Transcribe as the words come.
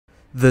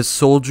The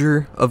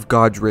Soldier of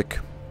Godrick,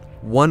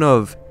 one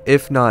of,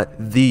 if not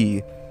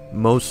the,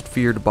 most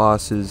feared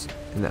bosses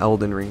in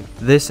Elden Ring.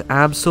 This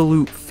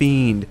absolute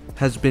fiend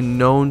has been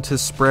known to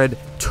spread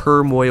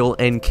turmoil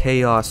and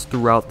chaos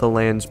throughout the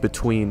lands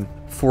between.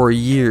 For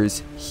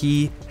years,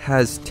 he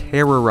has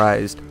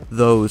terrorized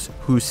those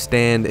who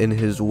stand in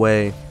his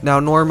way. Now,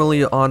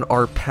 normally on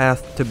our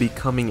path to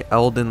becoming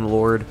Elden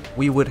Lord,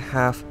 we would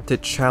have to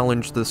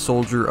challenge the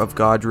Soldier of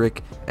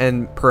Godrick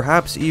and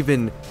perhaps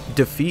even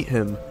defeat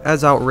him.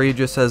 As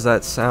outrageous as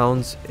that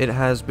sounds, it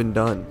has been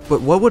done.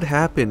 But what would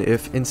happen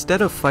if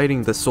instead of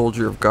fighting the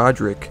Soldier of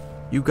Godrick,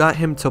 you got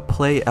him to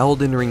play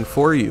Elden Ring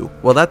for you?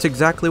 Well, that's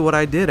exactly what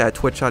I did at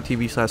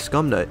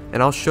twitch.tv/Skumnut,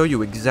 and I'll show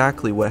you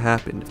exactly what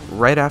happened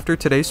right after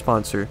today's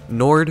sponsor,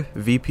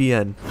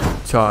 NordVPN.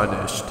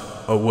 Tarnished,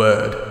 a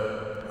word.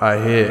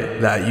 I hear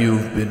that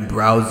you've been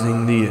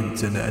browsing the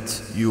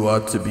internet. You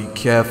ought to be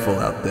careful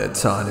out there,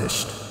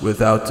 Tarnished.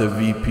 Without a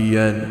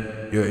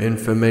VPN, your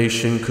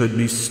information could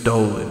be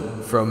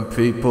stolen from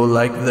people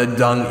like the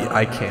dung.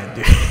 I can't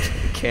do it.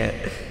 I can't.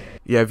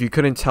 Yeah, if you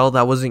couldn't tell,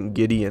 that wasn't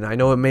Gideon. I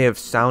know it may have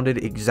sounded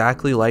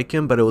exactly like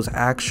him, but it was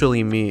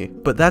actually me.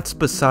 But that's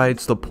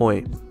besides the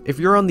point. If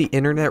you're on the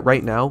internet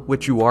right now,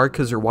 which you are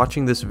because you're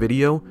watching this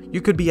video, you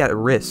could be at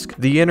risk.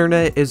 The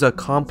internet is a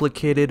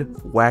complicated,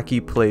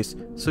 wacky place,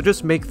 so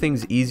just make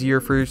things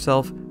easier for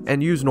yourself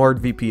and use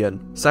NordVPN.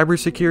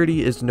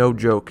 Cybersecurity is no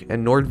joke,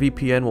 and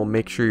NordVPN will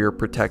make sure you're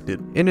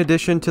protected. In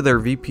addition to their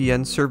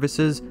VPN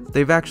services,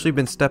 they've actually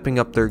been stepping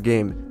up their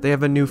game. They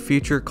have a new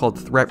feature called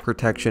Threat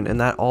Protection, and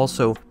that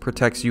also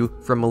protects you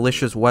from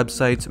malicious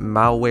websites,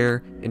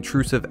 malware,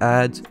 intrusive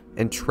ads,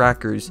 and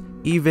trackers,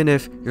 even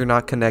if you're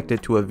not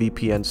connected to a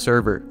VPN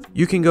server.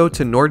 You can go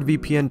to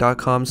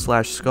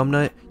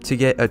nordvpn.com/Skumnut to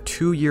get a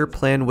 2-year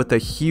plan with a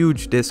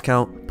huge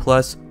discount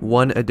plus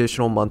 1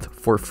 additional month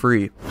for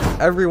free.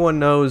 Everyone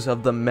knows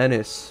of the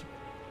menace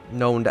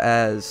known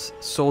as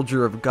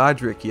Soldier of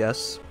Godrick,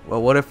 yes?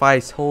 Well, what if I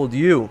told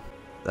you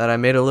that I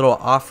made a little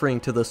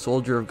offering to the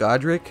Soldier of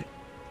Godrick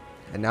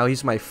and now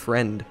he's my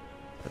friend?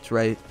 That's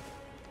right.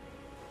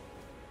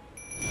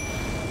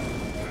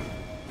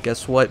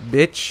 Guess what,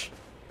 bitch?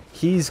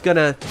 He's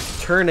gonna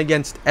turn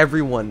against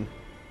everyone,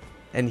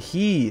 and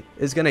he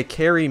is gonna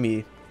carry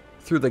me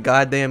through the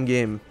goddamn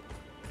game.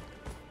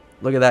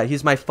 Look at that.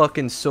 He's my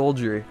fucking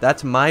soldier.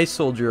 That's my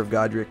Soldier of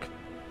Godrick.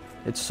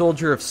 It's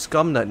Soldier of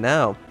Skumnut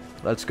now.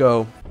 Let's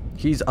go.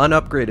 He's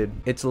unupgraded.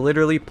 It's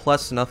literally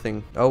plus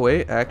nothing. Oh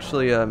wait,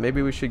 actually,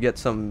 maybe we should get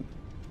some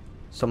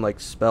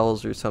like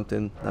spells or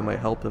something that might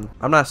help him.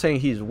 I'm not saying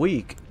he's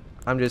weak.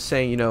 I'm just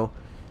saying, you know,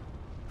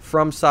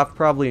 FromSoft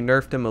probably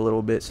nerfed him a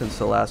little bit since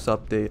the last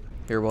update.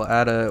 Here,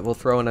 we'll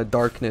throw in a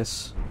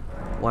darkness.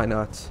 Why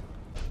not?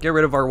 Get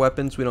rid of our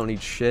weapons. We don't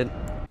need shit.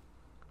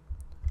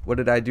 What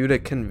did I do to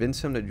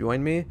convince him to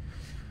join me?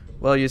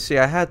 Well, you see,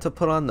 I had to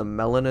put on the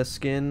Melina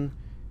skin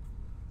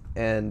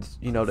and,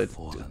 you know, to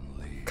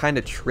kind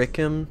of trick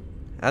him.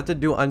 I had to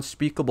do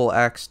unspeakable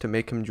acts to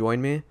make him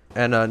join me.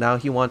 And now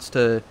he wants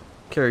to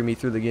carry me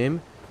through the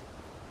game.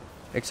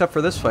 Except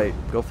for this fight.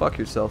 Go fuck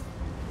yourself.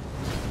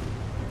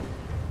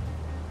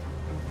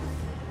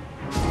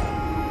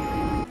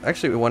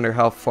 Actually, I wonder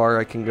how far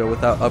I can go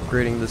without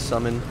upgrading the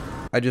summon.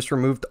 I just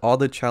removed all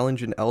the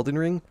challenge in Elden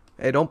Ring.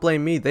 Hey, don't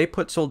blame me. They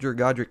put Soldier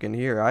Godrick in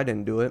here. I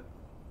didn't do it.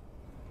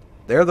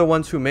 They're the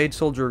ones who made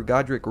Soldier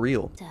Godrick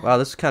real. Wow,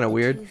 this is kind of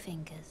weird.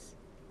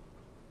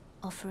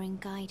 Offering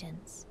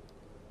guidance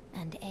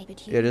and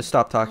yeah, just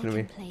stop talking to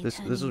me.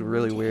 This is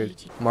really weird.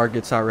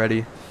 Margit's not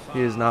ready.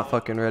 He is not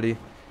fucking ready.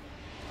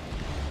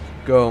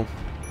 Go.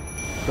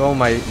 Go,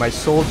 my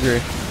soldier.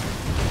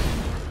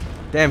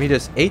 Damn, he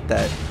just ate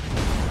that.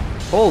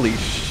 Holy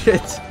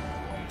shit.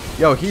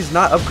 Yo, he's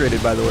not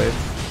upgraded, by the way.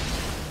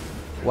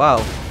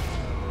 Wow.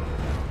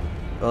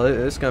 Well,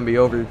 it's gonna be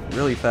over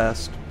really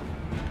fast.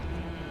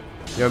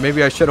 Yo,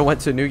 maybe I should have went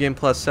to New Game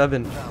Plus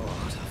 7.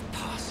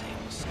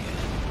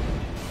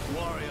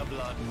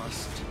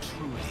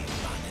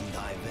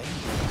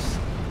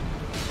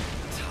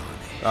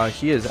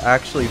 He is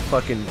actually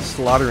fucking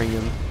slaughtering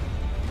him.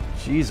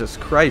 Jesus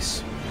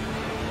Christ.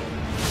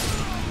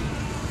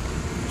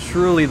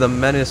 Truly the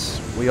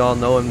menace we all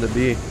know him to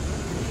be.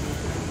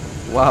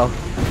 Wow.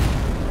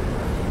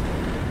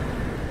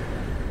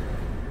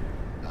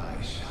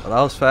 Well,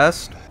 that was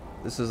fast.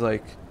 This is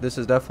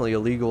definitely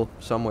illegal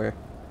somewhere.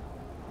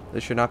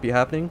 This should not be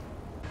happening.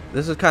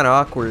 This is kind of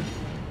awkward.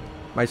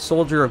 My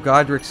Soldier of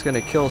Godrick's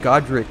gonna kill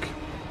Godrick.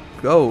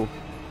 Go.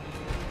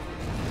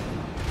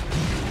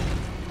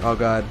 Oh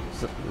god.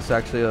 This is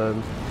actually a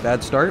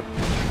bad start.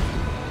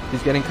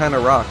 He's getting kind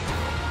of rocked.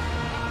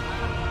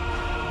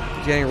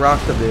 He's getting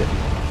rocked a bit.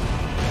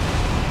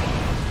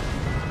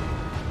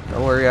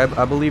 Don't worry,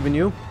 I believe in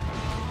you.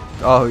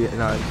 Oh, yeah,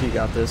 no, he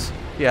got this.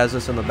 He has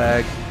this in the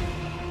bag.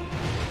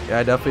 Yeah,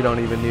 I definitely don't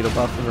even need to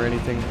buff him or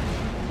anything.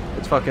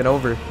 It's fucking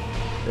over.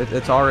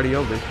 It's already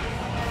over.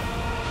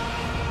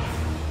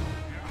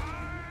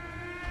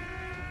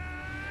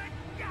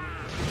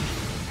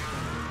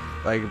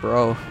 Like,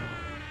 bro,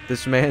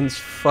 this man's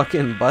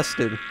fucking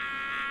busted.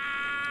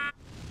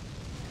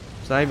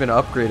 not even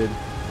upgraded.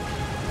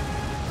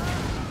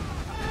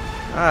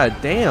 Ah,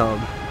 damn.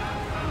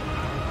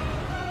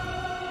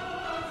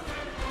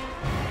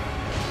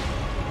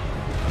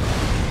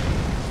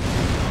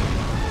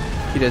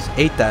 He just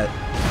ate that.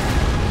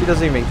 He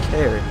doesn't even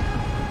care.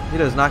 He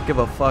does not give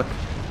a fuck.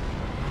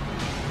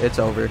 It's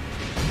over.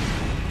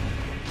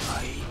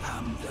 I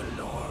am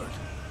the Lord.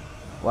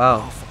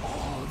 Wow. Of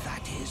all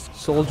that is.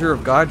 Soldier of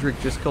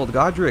Godrick just killed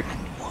Godrick. And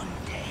one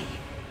day,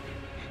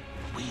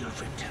 we'll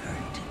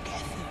return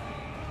together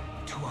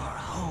to our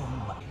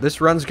home.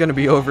 This run's gonna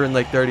be over in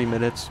like 30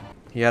 minutes.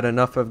 He had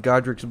enough of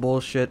Godrick's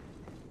bullshit.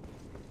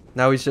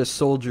 Now he's just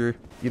Soldier.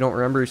 You don't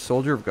remember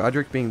Soldier of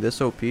Godrick being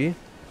this OP?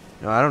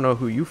 No, I don't know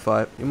who you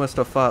fought. You must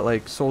have fought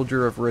like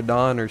Soldier of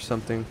Radon or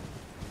something.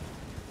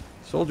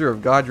 Soldier of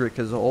Godrick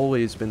has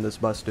always been this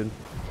busted.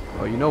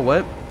 Oh, you know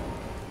what?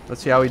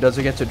 Let's see how he does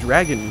against a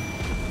dragon.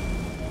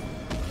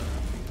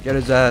 Get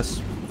his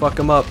ass. Fuck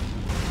him up.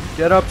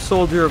 Get up,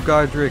 Soldier of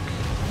Godrick.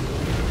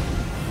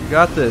 You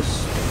got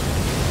this.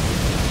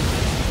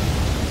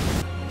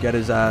 Get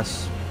his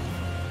ass.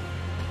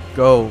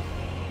 Go.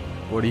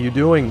 What are you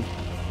doing?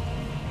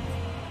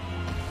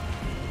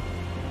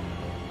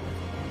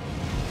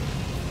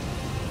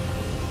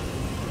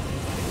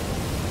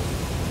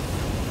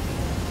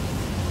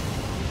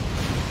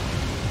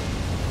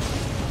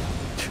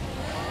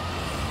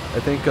 I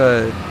think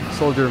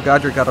Soldier of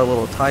Godrick got a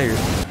little tired.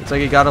 It's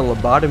like he got a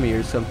lobotomy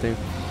or something.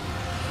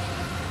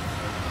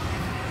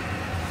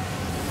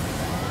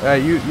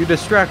 You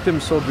distract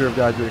him, Soldier of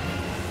Godrick.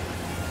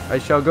 I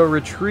shall go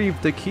retrieve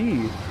the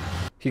key.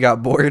 He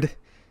got bored.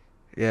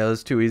 Yeah, it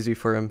was too easy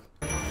for him.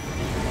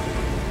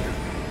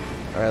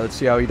 Alright, let's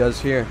see how he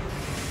does here.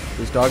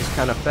 This dog's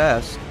kind of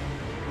fast.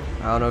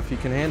 I don't know if he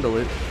can handle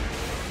it.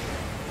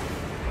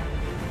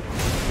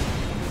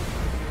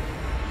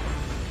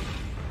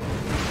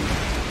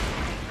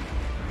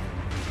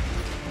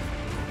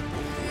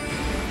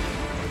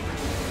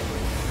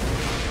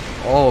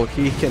 Oh,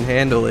 he can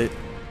handle it.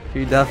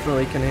 He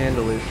definitely can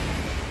handle it.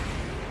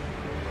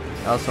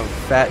 That was some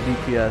fat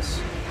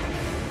DPS.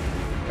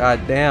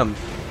 God damn.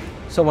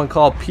 Someone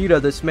call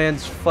PETA. This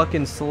man's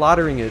fucking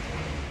slaughtering it.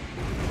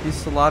 He's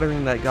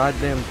slaughtering that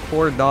goddamn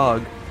poor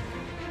dog.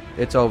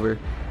 It's over.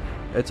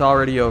 It's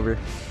already over.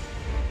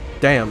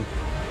 Damn.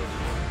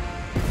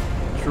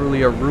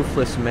 Truly a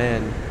ruthless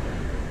man.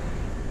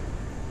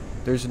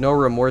 There's no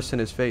remorse in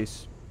his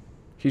face.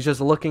 He's just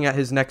looking at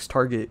his next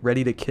target,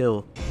 ready to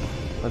kill.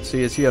 Let's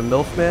see, is he a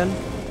MILF man?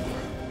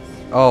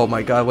 Oh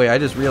my god, wait, I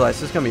just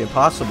realized this is gonna be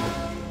impossible.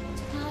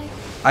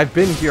 I've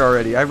been here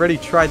already. I've already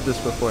tried this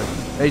before.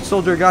 Hey,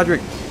 Soldier Godrick,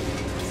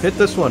 hit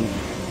this one.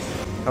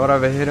 How would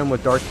I hit him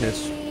with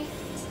darkness?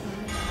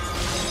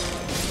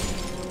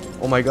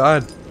 Oh my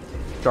god.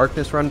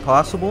 Darkness run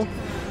possible?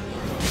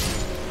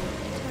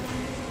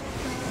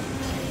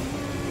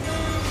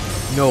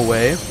 No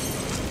way.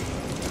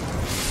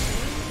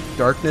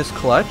 Darkness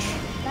clutch?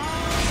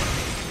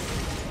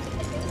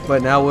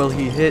 But now will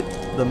he hit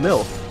the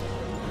MILF?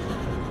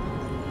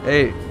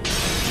 Hey.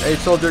 Hey,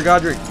 Soldier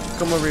Godrick,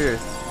 come over here.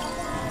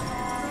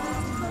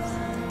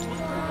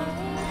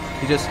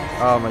 He just...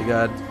 Oh my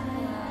god.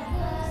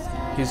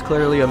 He's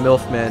clearly a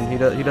MILF man.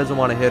 He doesn't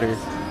want to hit her.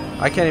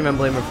 I can't even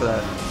blame him for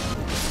that.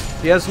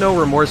 He has no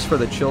remorse for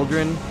the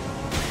children,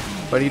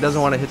 but he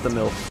doesn't want to hit the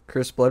MILF.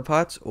 Cursed blood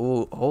pots?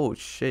 Oh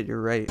shit,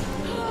 you're right.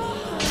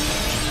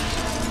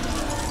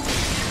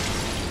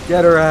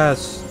 Get her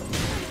ass.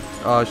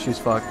 Oh, she's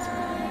fucked.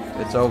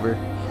 It's over.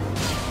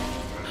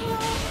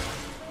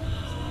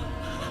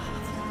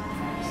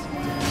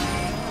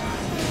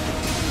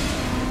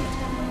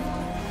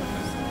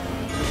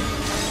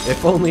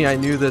 If only I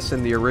knew this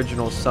in the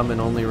original summon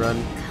only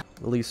run.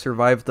 Will he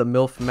survive the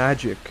MILF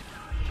magic?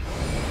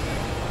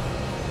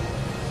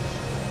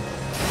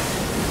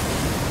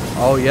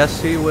 Oh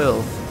yes he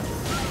will.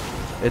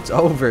 It's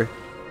over.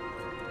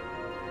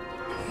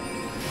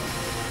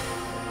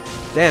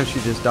 Damn, she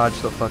just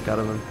dodged the fuck out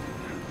of him.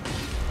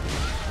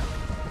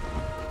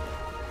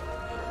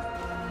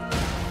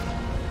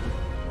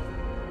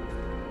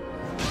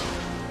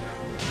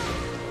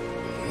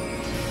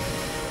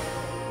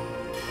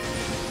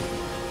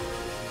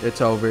 It's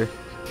over.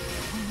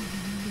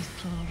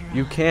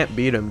 You can't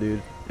beat him,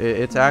 dude.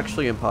 It's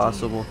actually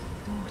impossible.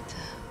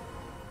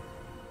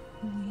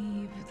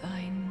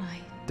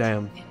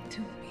 Damn.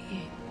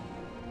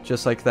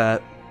 Just like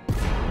that.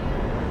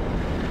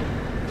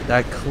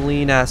 That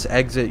clean ass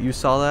exit, you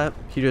saw that?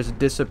 He just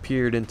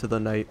disappeared into the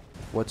night.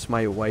 What's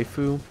my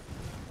waifu?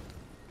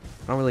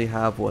 I don't really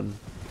have one.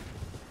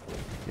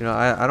 You know,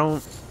 I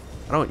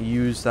don't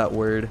use that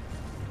word.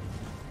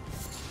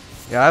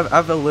 Yeah, I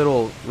have a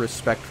little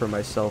respect for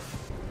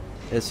myself.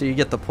 Yeah, so you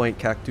get the point,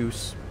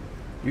 Cactus.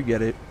 You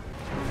get it.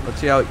 Let's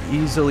see how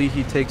easily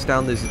he takes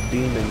down this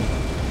demon.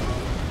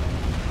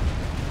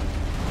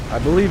 I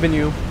believe in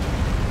you.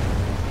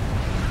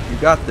 You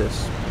got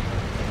this.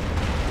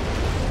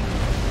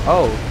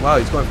 Oh, wow,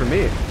 he's going for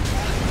me.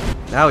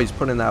 Now he's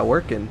putting that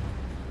work in.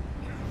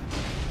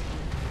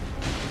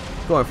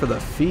 Going for the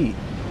feet.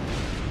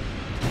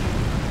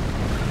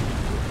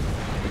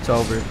 It's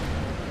over.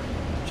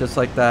 Just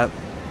like that.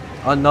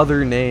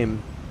 Another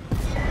name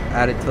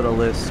added to the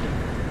list.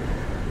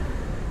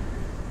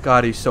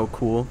 God, he's so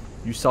cool.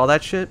 You saw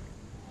that shit?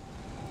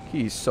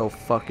 He's so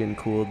fucking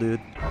cool, dude.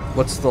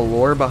 What's the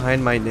lore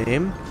behind my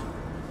name?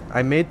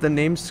 I made the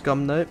name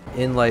Skumnut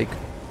in like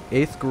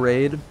 8th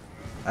grade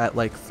at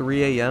like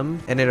 3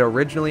 a.m. and it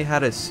originally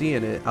had a C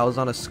in it. I was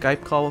on a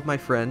Skype call with my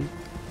friend.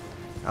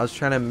 I was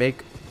trying to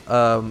make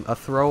a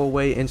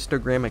throwaway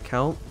Instagram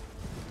account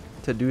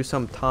to do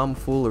some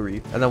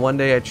tomfoolery. And then one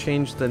day I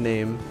changed the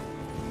name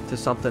to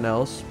something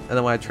else. And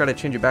then when I tried to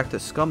change it back to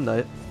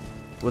Skumnut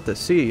with a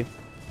C,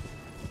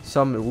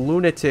 some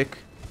lunatic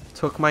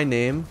took my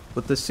name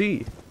with the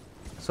C.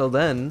 So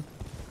then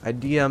I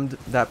DM'd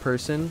that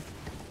person,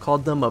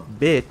 called them a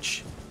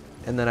bitch,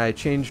 and then I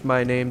changed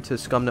my name to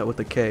Skumnut with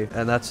a K.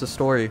 And that's the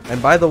story.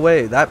 And by the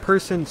way, that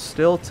person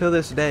still to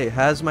this day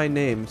has my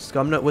name,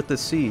 Skumnut with the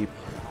C.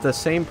 The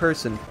same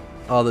person.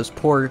 Oh, this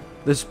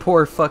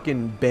poor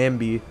fucking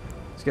Bambi.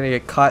 He's gonna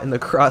get caught in the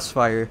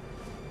crossfire.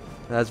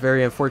 That's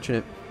very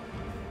unfortunate.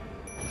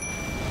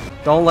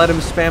 Don't let him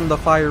spam the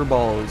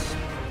fireballs.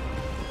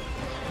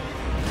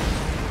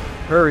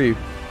 Hurry.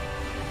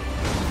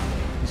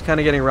 He's kind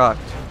of getting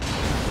rocked.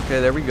 Okay,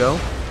 there we go.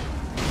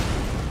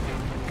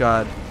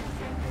 God.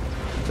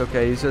 It's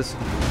okay. He's just...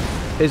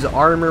 His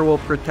armor will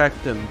protect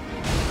him.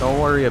 Don't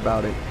worry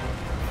about it.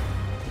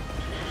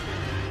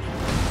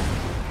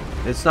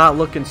 It's not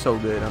looking so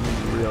good. I'm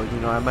gonna be real. You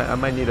know, I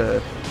might need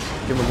to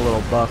give him a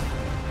little buff.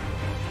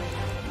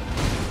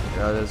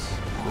 Got this.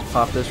 Let's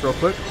pop this real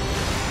quick.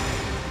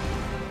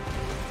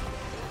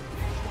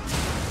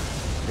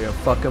 Yeah,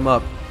 fuck him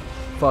up.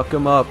 Fuck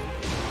him up.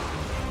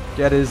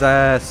 Get his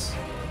ass.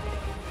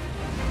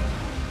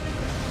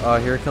 Oh,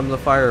 here comes the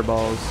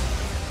fireballs.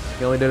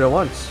 He only did it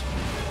once.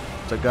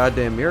 It's a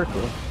goddamn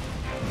miracle.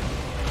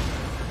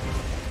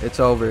 It's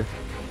over.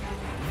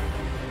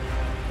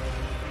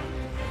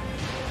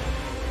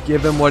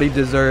 Give him what he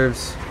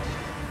deserves.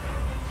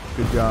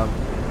 Good job.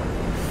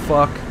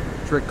 Fuck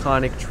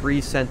Draconic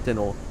Tree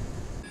Sentinel.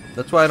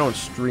 That's why I don't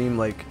stream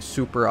like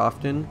super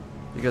often.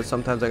 Because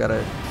sometimes I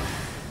gotta...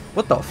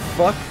 What the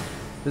fuck?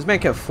 This man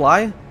can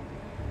fly?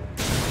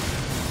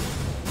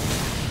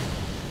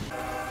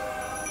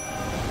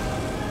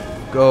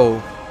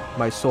 Go,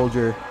 my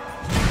soldier.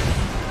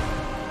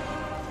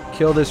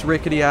 Kill this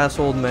rickety ass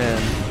old man.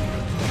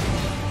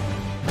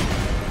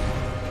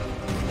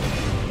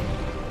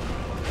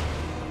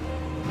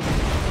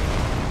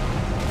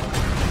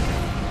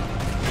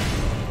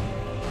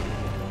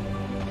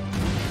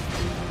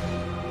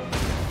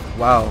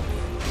 Wow.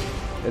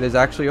 It is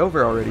actually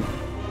over already.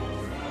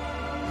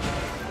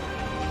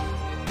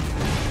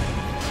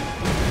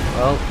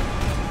 Well.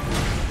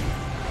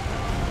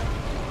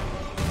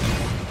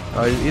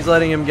 Oh, he's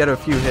letting him get a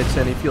few hits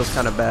and he feels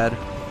kind of bad.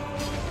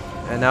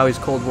 And now he's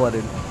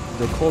cold-blooded.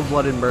 He's a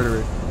cold-blooded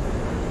murderer.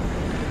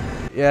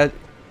 Yeah,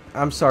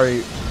 I'm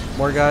sorry.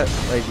 Morgat,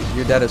 like,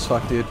 you're dead as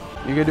fuck, dude.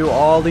 You can do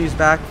all these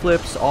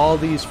backflips, all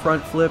these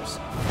front flips,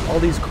 all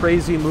these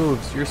crazy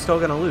moves. You're still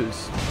gonna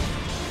lose.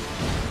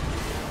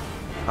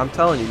 I'm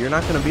telling you, you're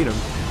not gonna beat him.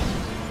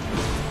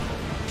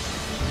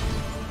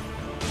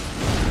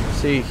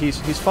 See,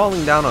 he's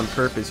falling down on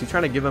purpose. He's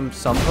trying to give him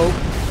some hope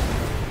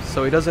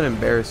so he doesn't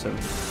embarrass him.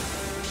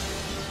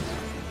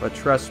 But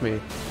trust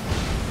me,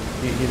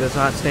 he does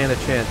not stand a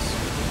chance.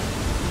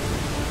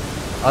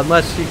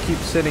 Unless he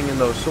keeps sitting in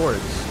those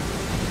swords.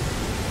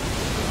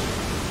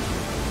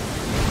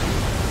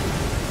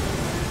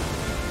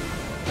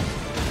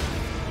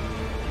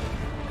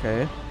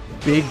 Okay.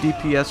 Big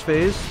DPS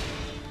phase.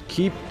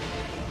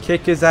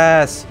 Kick his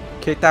ass.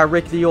 Kick that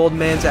rickety old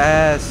man's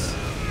ass.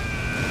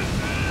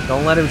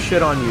 Don't let him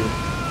shit on you.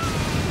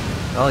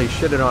 Oh, he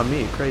shitted on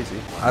me. Crazy.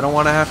 I don't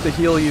want to have to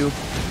heal you.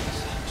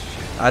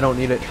 I don't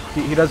need it.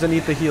 He doesn't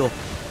need the heal.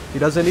 He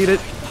doesn't need it.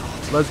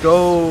 Let's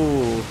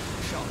go.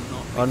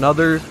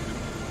 Another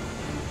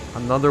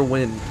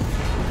win.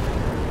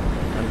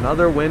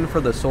 Another win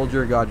for the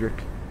Soldier of Godrick.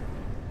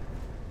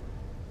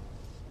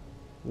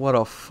 What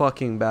a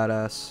fucking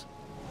badass.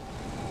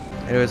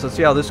 Anyways, let's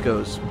see how this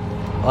goes.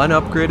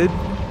 Unupgraded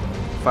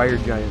Fire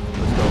Giant.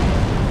 Let's go.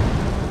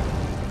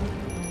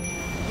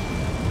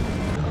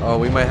 Oh,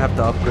 we might have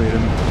to upgrade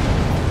him.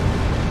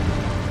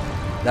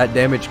 That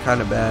damage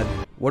kind of bad.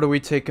 What do we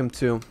take him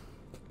to?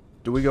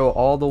 Do we go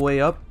all the way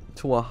up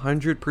to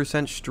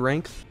 100%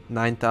 strength?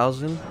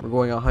 9,000? We're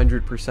going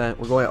 100%.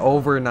 We're going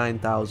over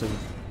 9,000.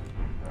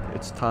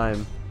 It's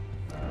time.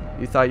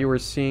 You thought you were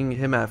seeing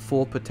him at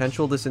full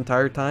potential this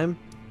entire time?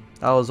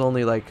 That was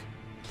only like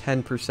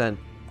 10%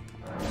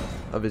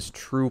 of his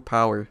true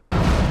power.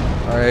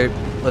 Alright,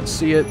 let's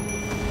see it.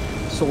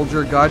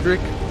 Soldier Godrick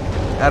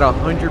at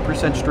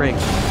 100%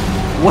 strength.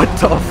 What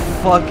the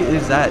fuck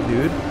is that,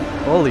 dude?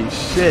 Holy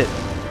shit.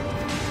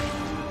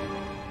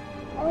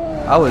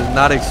 I was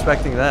not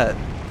expecting that.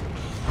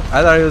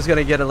 I thought he was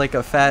gonna get like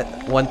a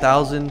fat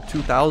 1,000,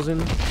 2,000.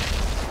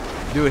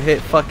 Dude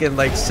hit fucking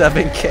like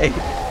 7k.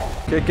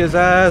 Kick his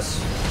ass.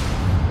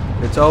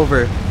 It's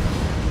over.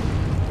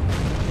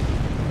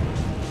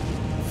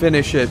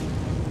 Finish it.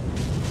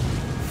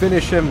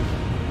 Finish him.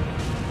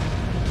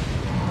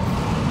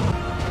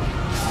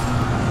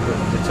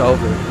 It's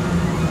over.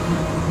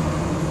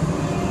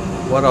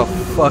 What a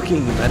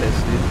fucking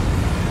menace,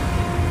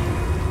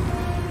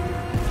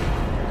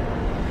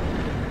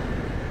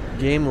 dude.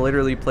 Game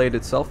literally played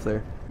itself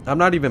there. I'm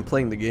not even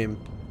playing the game.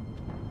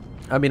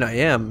 I mean, I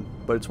am,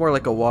 but it's more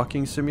like a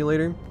walking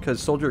simulator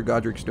because Soldier of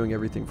Godrick's doing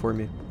everything for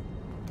me.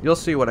 You'll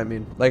see what I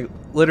mean. Like,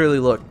 literally,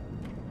 look.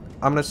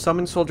 I'm going to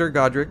summon Soldier of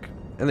Godrick,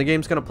 and the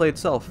game's going to play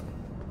itself.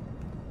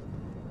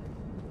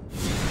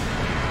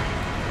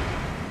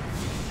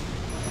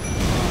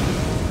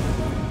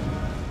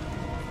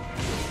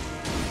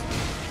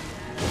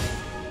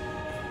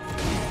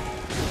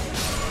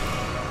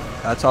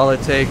 That's all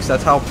it takes.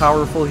 That's how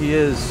powerful he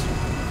is.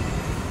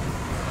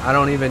 I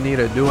don't even need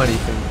to do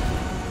anything.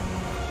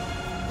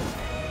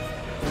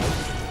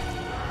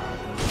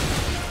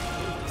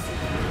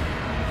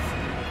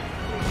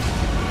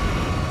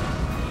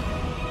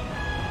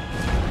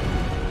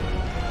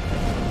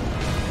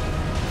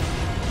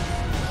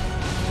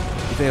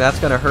 You think that's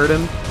gonna hurt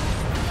him?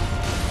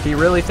 He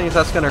really thinks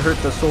that's gonna hurt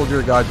the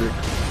Soldier of Godrick.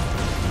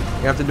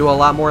 You have to do a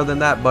lot more than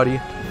that,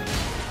 buddy.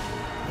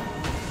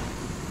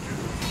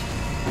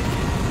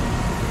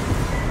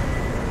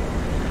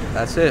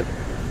 That's it.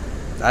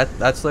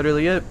 That's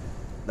literally it.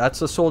 That's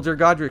the Soldier of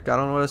Godrick. I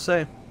don't know what to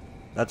say.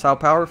 That's how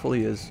powerful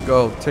he is.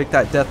 Go, take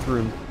that death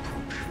rune.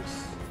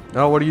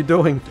 No, what are you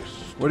doing?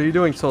 What are you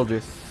doing,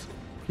 soldier?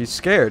 He's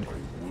scared.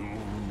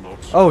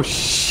 Oh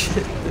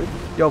shit.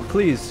 Yo,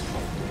 please.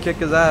 Kick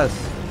his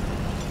ass.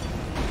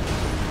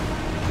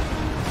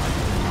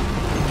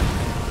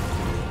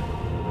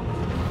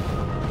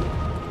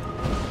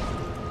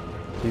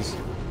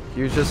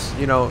 He was just,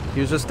 you know,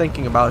 he was just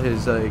thinking about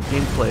his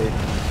gameplay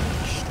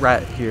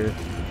strat here.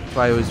 That's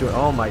why he was doing.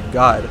 Oh my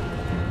god.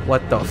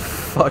 What the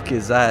fuck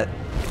is that?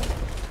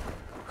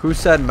 Who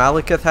said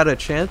Malekith had a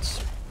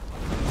chance?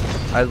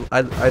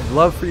 I'd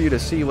love for you to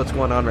see what's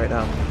going on right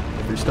now,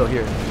 if you're still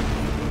here.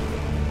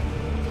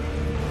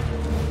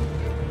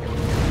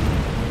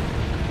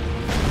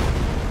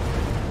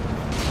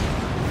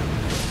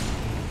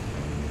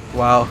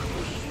 Wow.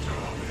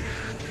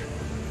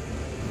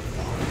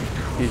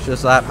 He's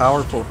just that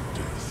powerful.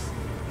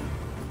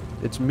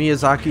 It's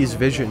Miyazaki's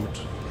vision.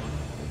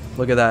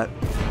 Look at that.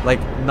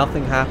 Like,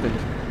 nothing happened.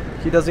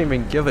 He doesn't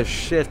even give a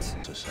shit.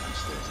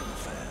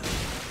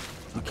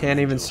 You can't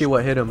even see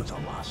what hit him.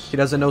 He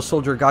doesn't know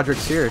Soldier of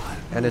Godrick's here.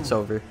 And it's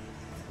over.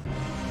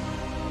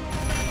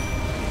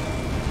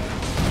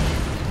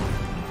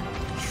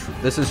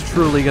 This is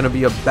truly going to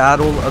be a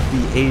battle of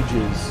the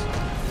ages.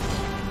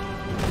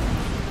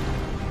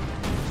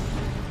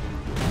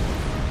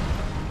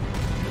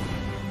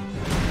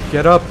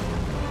 Get up.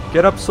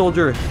 Get up,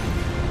 soldier.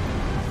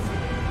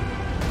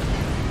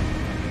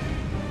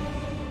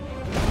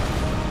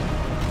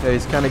 Yeah,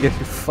 he's kind of getting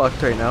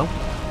fucked right now.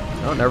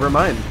 Oh, never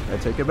mind. I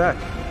take it back.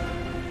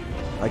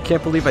 I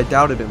can't believe I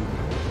doubted him.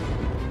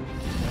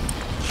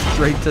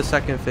 Straight to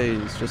second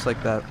phase, just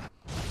like that.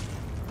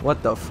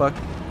 What the fuck?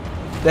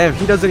 Damn,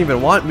 he doesn't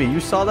even want me.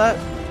 You saw that?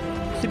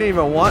 He didn't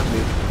even want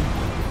me.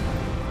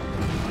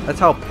 That's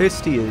how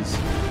pissed he is.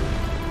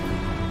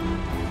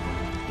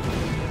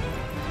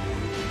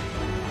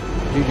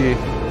 GG.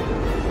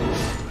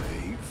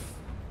 Slave,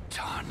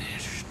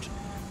 tarnished,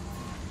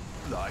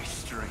 thy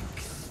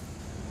strength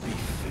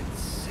befits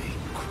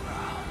same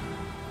crown.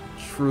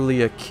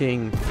 Truly a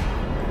king.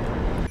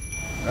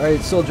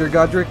 Alright, Soldier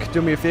Godrick,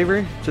 do me a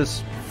favor.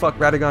 Just fuck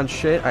Radagon's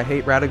shit. I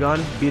hate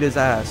Radagon. Beat his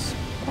ass.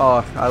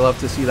 Oh, I love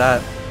to see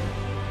that.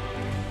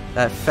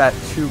 That fat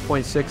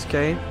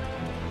 2.6k.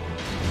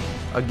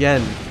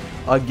 Again.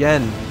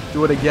 Again.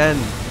 Do it again.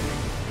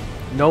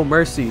 No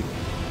mercy.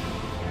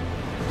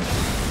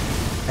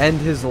 End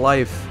his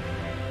life.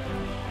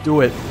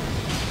 Do it.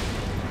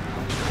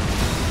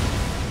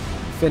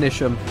 Finish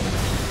him.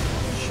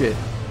 Shit.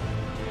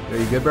 Are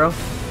you good, bro?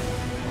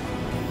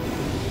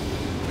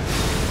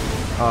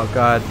 Oh,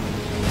 God.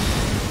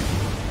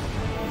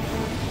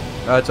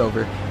 Oh, it's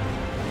over.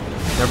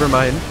 Never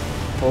mind.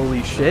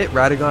 Holy shit.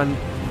 Radagon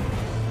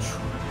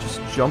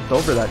just jumped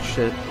over that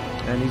shit.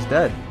 And he's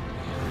dead.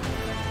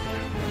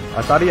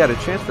 I thought he had a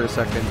chance for a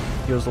second.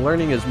 He was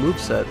learning his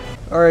moveset.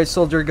 Alright,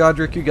 Soldier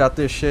Godrick, you got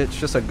this shit. It's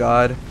just a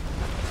god.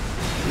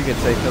 You can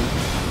take him.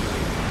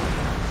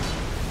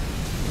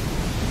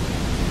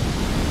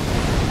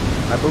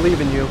 I believe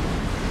in you.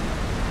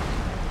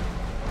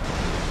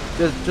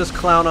 Just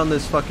clown on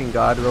this fucking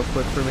god real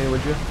quick for me,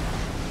 would you?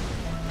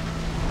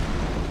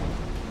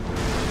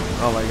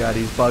 Oh my god,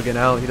 he's bugging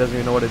out. He doesn't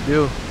even know what to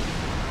do.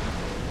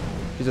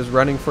 He's just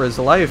running for his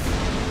life.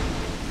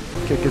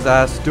 Kick his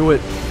ass. Do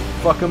it.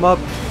 Fuck him up.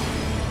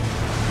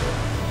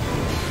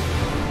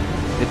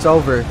 It's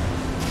over.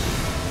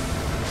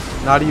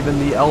 Not even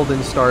the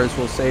Elden stars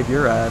will save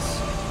your ass.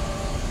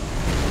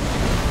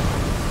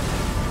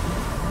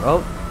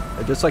 Well,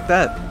 just like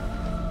that.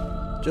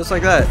 Just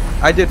like that.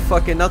 I did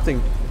fucking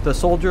nothing. The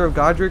Soldier of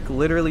Godrick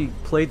literally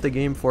played the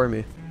game for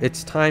me.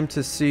 It's time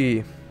to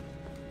see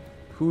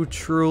who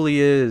truly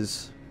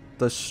is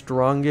the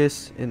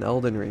strongest in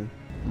Elden Ring.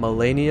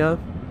 Melania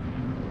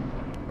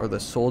or the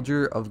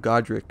Soldier of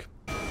Godrick.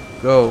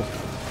 Go,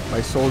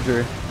 my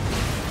soldier.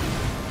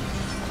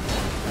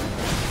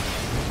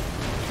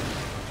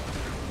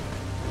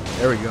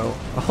 There we go.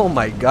 Oh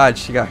my god,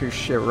 she got her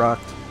shit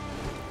rocked.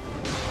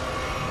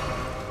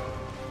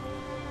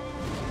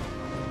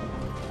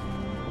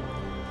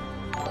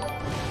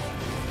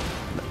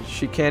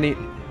 She can't eat,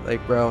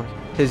 like, bro,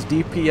 his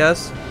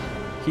DPS,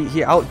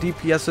 he out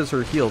DPS's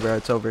her heal, bro.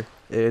 It's over.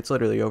 It's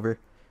literally over.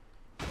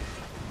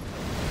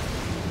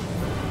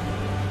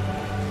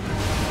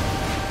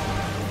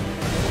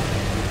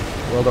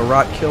 Will the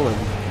rot kill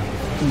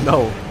him?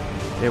 No,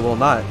 it will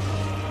not.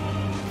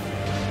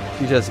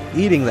 She's just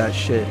eating that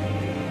shit.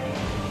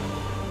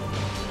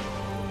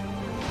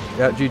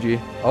 Yeah, GG.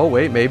 Oh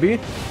wait, maybe?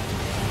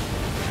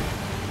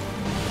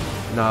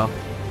 No.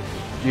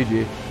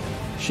 GG.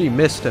 She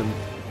missed him.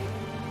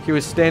 He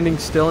was standing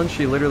still and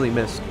she literally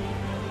missed.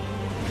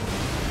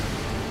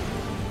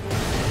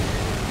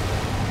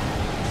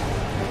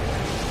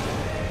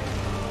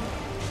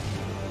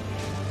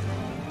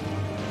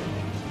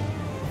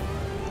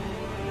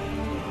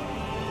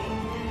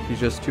 He's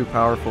just too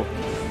powerful.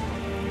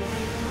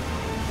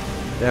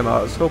 Damn,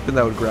 I was hoping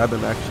that would grab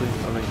him actually.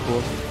 That would be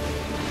cool.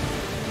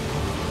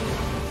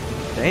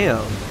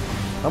 Damn.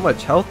 How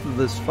much health does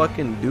this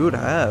fucking dude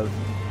have?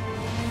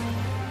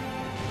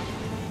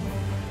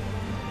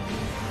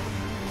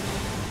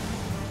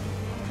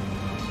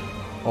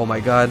 Oh my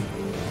god.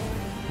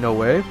 No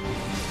way.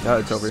 No,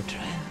 it's over.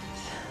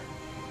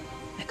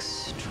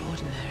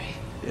 Extraordinary.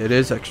 It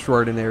is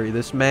extraordinary.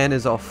 This man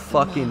is a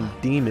fucking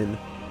demon.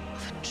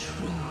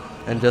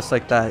 And just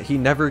like that, he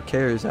never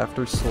cares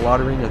after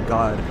slaughtering a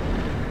god.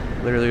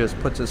 Literally just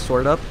puts his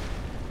sword up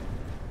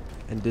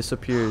and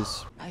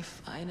disappears. I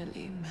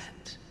finally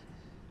met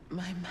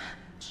my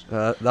match.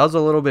 That was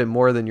a little bit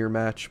more than your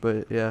match,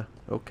 but yeah,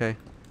 okay.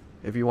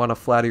 If you want to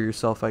flatter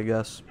yourself, I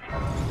guess.